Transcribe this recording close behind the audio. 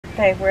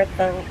they? With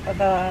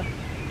the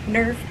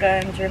Nerf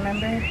guns,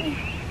 remember?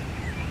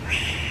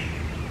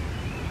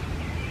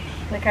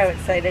 Look how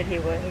excited he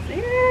was.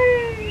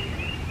 Yay!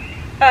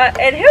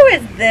 And who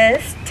is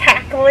this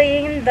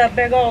tackling the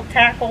big old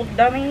tackle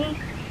dummy?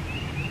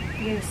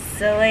 You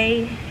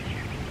silly.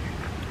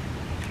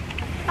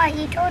 Well,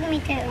 you told me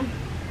to.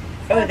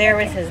 Oh, there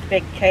was his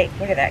big cake.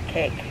 Look at that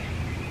cake.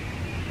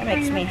 That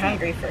makes me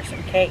hungry for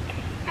some cake.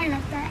 I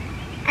love that.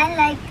 I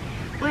like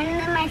one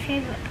of my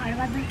favorite part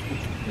about the cake.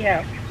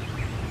 Yeah.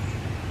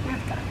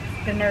 Nerf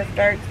darts. The Nerf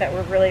darts that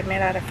were really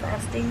made out of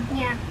frosting.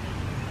 Yeah.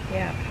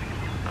 Yeah.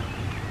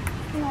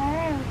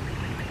 Whoa.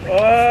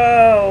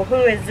 Whoa, who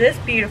is this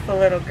beautiful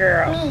little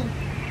girl? Me.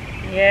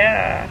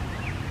 Yeah.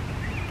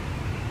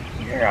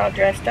 You're all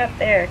dressed up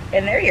there.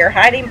 And there you're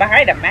hiding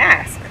behind a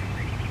mask.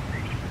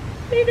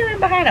 What are you doing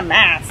behind a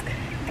mask?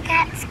 I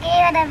got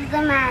scared of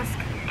the mask.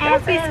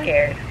 Don't be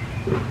scared.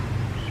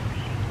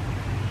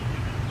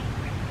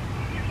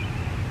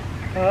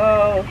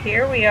 Oh,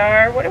 here we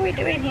are. What are we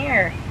doing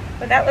here?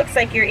 Well, that looks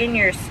like you're in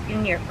your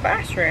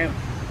classroom.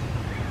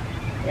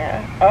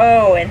 Yeah.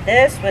 Oh, and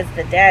this was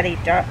the Daddy's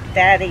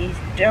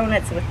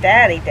Donuts with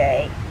Daddy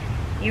Day.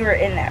 You were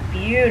in that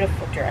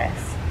beautiful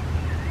dress.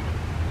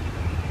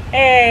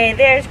 Hey,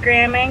 there's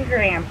Grandma and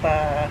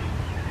Grandpa.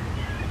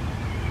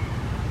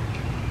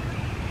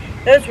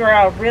 Those were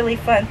all really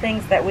fun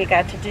things that we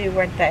got to do,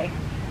 weren't they?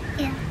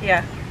 Yeah.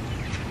 Yeah.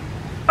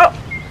 Oh,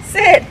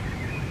 Sid,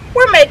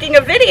 we're making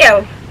a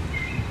video.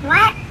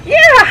 What?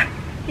 Yeah.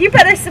 You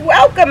better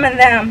welcome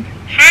them.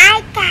 Hi,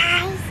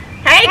 guys.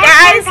 Hey,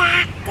 guys.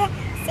 Welcome back to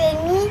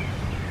Sydney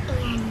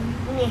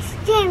and Miss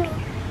Jimmy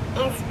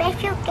and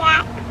special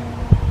guy,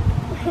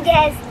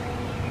 just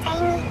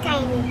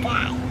tiny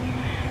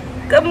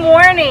guy. Good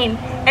morning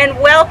and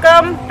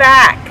welcome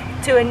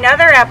back to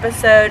another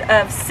episode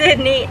of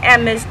Sydney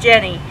and Miss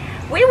Jenny.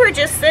 We were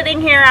just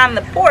sitting here on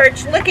the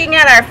porch looking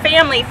at our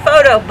family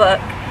photo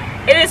book.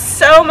 It is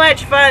so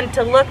much fun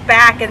to look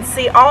back and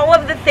see all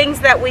of the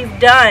things that we've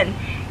done.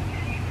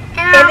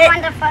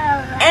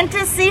 And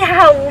to see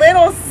how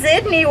little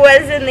Sydney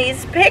was in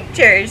these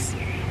pictures.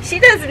 She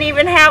doesn't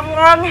even have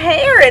long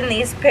hair in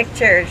these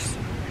pictures.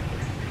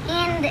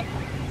 And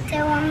to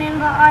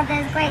remember all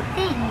those great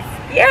things.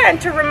 Yeah, and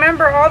to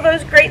remember all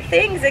those great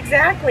things.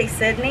 Exactly,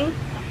 Sydney.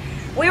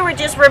 We were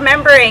just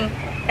remembering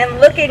and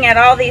looking at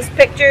all these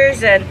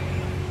pictures and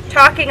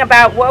talking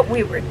about what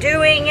we were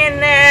doing in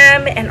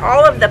them and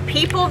all of the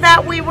people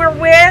that we were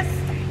with.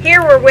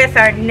 Here we're with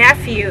our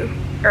nephew,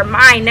 or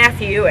my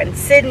nephew, and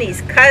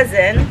Sydney's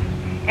cousin,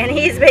 and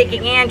he's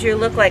making Andrew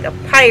look like a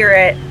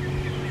pirate.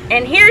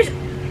 And here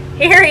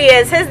he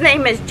is. His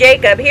name is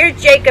Jacob.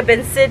 Here's Jacob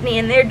and Sydney,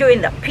 and they're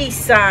doing the peace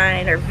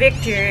sign or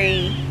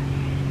victory.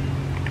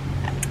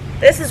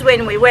 This is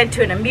when we went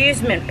to an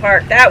amusement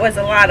park. That was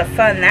a lot of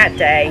fun that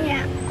day.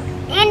 Yeah.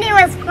 And it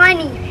was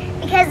funny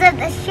because of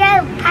the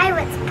show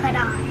Pirates put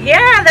on.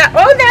 Yeah,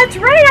 that's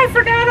right. I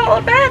forgot all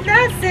about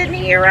that,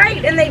 Sydney. You're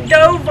right. And they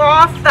dove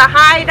off the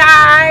high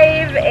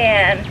dive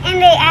and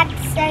they act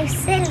so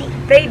silly.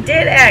 They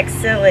did act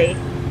silly.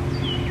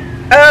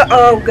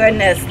 Oh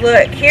goodness,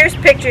 look. Here's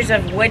pictures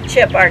of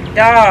Woodchip, our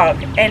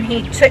dog, and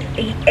he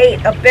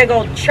ate a big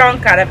old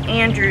chunk out of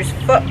Andrew's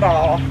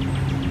football.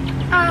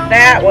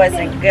 That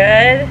wasn't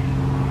good.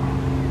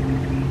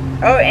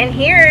 Oh, and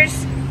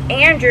here's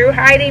Andrew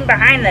hiding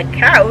behind the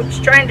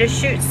couch trying to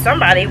shoot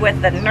somebody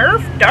with the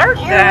Nerf dart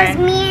gun. It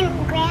was me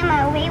and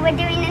Grandma. We were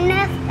doing a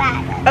Nerf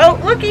battle. Oh,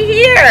 looky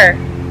here.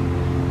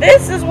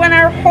 This is when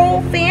our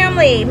whole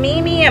family,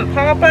 Mimi and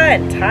Papa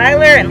and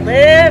Tyler and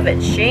Liv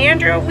and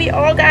Chandra, we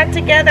all got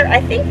together.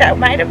 I think that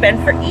might have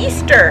been for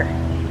Easter.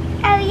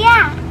 Oh,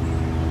 yeah.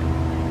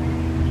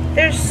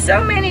 There's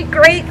so many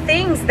great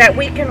things that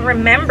we can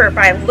remember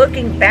by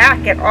looking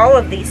back at all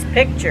of these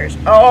pictures.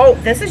 Oh,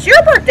 this is your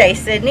birthday,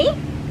 Sydney.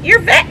 Your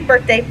vet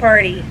birthday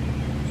party.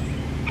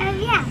 Oh,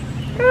 yeah.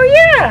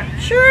 Oh, yeah.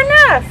 Sure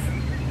enough.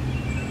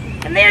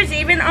 And there's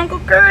even Uncle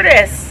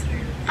Curtis.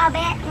 I'll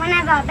bet one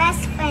of our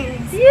best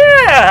friends.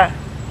 Yeah.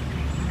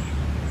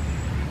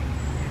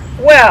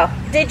 Well,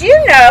 did you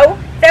know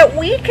that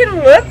we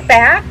can look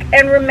back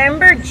and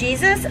remember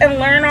Jesus and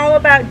learn all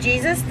about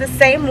Jesus the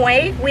same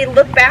way we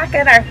look back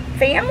at our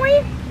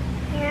family?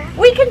 Yeah.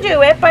 We can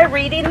do it by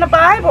reading the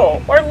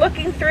Bible or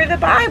looking through the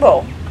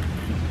Bible.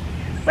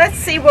 Let's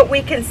see what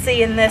we can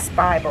see in this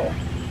Bible.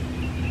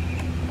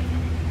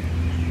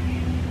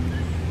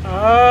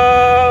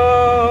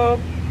 Oh,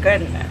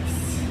 goodness.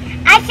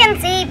 I can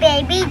see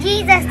baby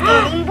Jesus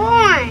getting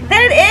born.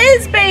 That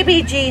is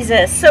baby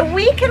Jesus. So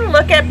we can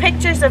look at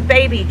pictures of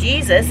baby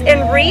Jesus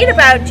and read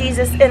about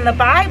Jesus in the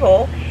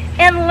Bible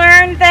and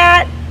learn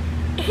that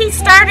he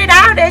started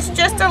out as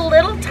just a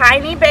little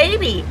tiny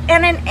baby.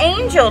 And an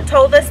angel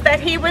told us that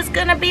he was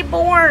going to be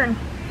born.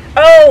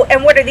 Oh,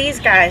 and what are these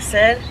guys,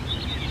 Sid?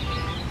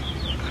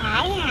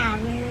 I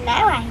have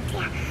no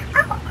idea.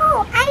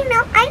 Oh, I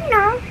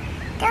know.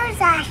 There's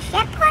a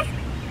shepherd.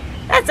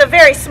 That's a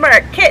very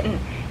smart kitten.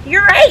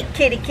 You're right,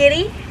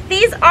 kitty.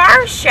 These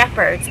are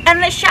shepherds,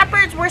 and the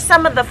shepherds were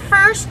some of the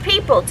first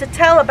people to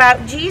tell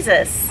about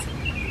Jesus.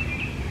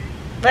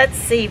 Let's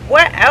see,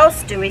 what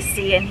else do we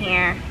see in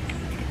here?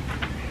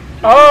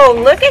 Oh,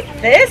 look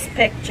at this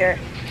picture.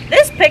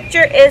 This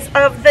picture is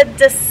of the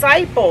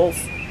disciples.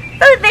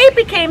 They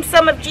became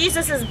some of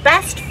Jesus's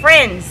best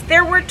friends.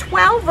 There were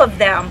 12 of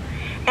them,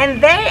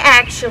 and they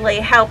actually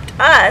helped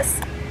us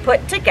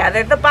put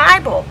together the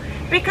Bible.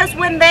 Because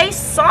when they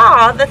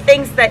saw the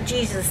things that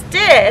Jesus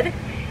did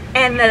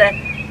and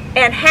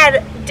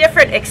had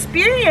different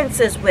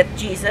experiences with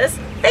Jesus,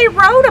 they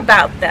wrote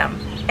about them.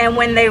 And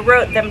when they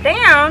wrote them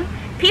down,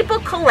 people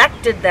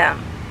collected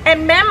them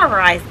and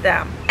memorized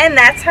them. And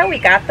that's how we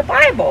got the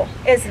Bible,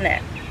 isn't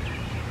it?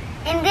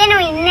 And then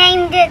we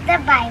named it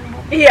the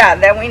Bible. Yeah,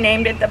 then we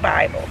named it the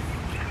Bible.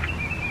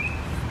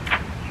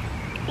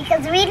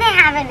 Because we didn't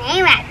have a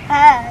name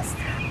at first.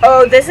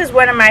 Oh, this is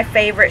one of my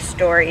favorite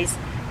stories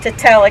to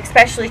tell,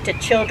 especially to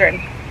children.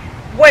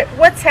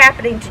 What's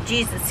happening to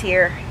Jesus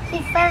here? He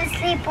fell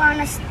asleep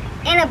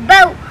in a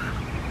boat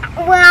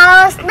when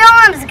all the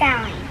storm's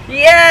going.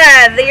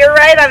 Yeah, you're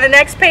right. On the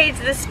next page,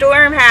 the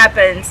storm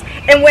happens.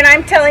 And when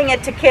I'm telling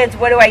it to kids,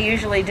 what do I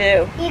usually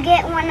do? You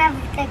get one of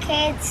the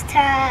kids to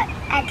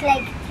act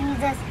like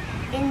Jesus,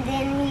 and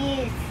then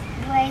you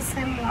spray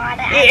some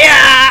water.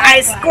 Yeah,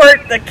 I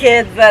squirt the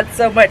kids. That's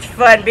so much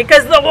fun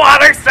because the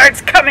water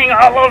starts coming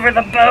all over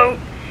the boat.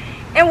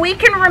 And we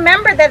can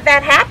remember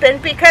that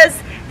happened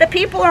because the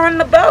people on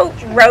the boat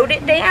wrote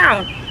it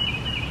down.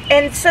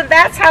 And so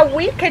that's how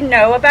we can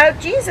know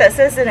about Jesus,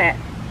 isn't it?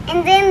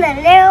 And then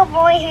the little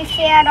boy who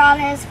shared all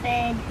his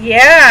food.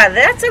 Yeah,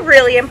 that's a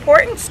really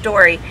important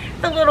story.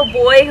 The little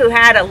boy who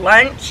had a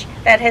lunch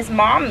that his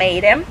mom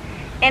made him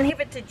and he gave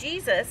it to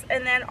Jesus,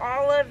 and then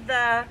all of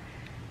the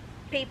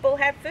people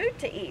had food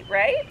to eat,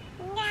 right?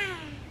 Yeah.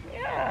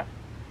 Yeah.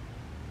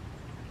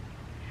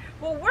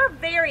 Well, we're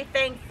very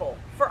thankful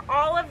for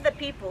all of the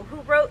people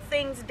who wrote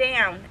things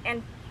down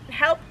and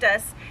helped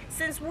us.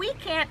 Since we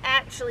can't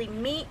actually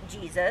meet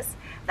Jesus,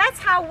 that's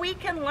how we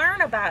can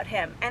learn about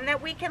him, and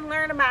that we can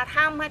learn about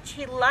how much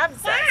he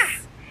loves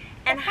us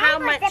and how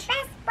much the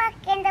best book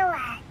in the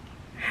world.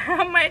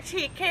 How much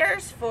he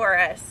cares for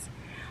us.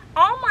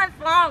 All month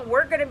long,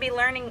 we're going to be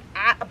learning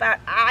about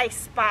I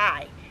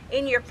Spy.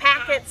 In your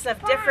packets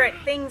of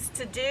different things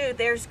to do,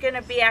 there's going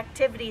to be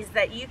activities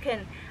that you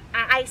can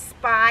I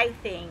Spy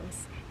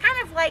things,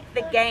 kind of like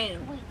the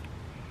game.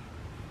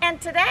 And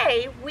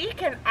today, we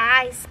can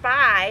I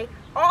Spy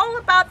all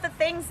about the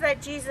things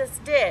that Jesus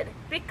did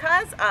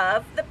because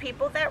of the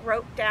people that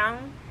wrote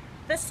down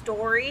the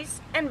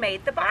stories and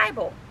made the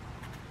Bible.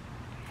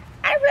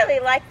 I really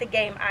like the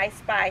game I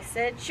Spy,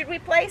 Sid. Should we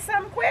play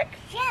some quick?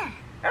 Yeah.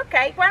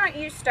 Okay, why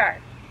don't you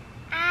start?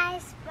 I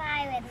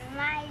spy with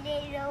my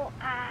little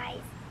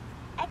eyes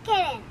a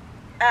kitten.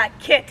 A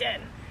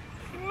kitten.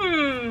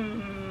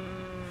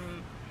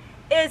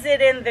 Is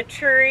it in the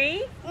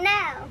tree?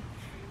 No.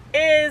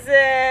 Is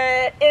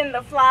it in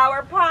the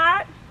flower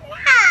pot?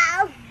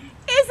 No.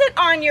 Is it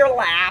on your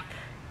lap?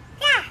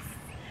 Yes.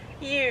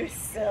 You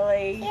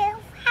silly. You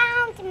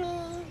found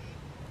me.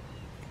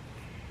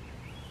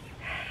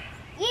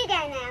 You go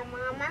now,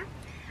 Mama.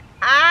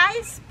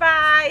 I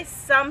spy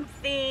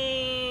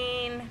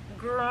something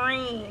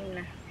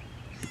green.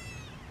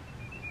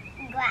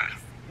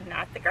 Grass.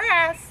 Not the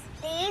grass.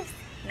 Leaves.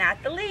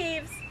 Not the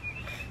leaves.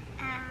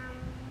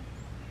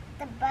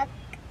 The book.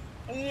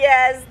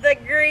 Yes, the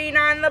green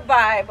on the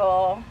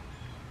Bible.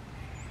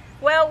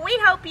 Well, we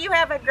hope you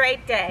have a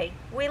great day.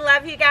 We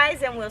love you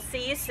guys, and we'll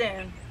see you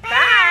soon.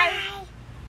 Bye.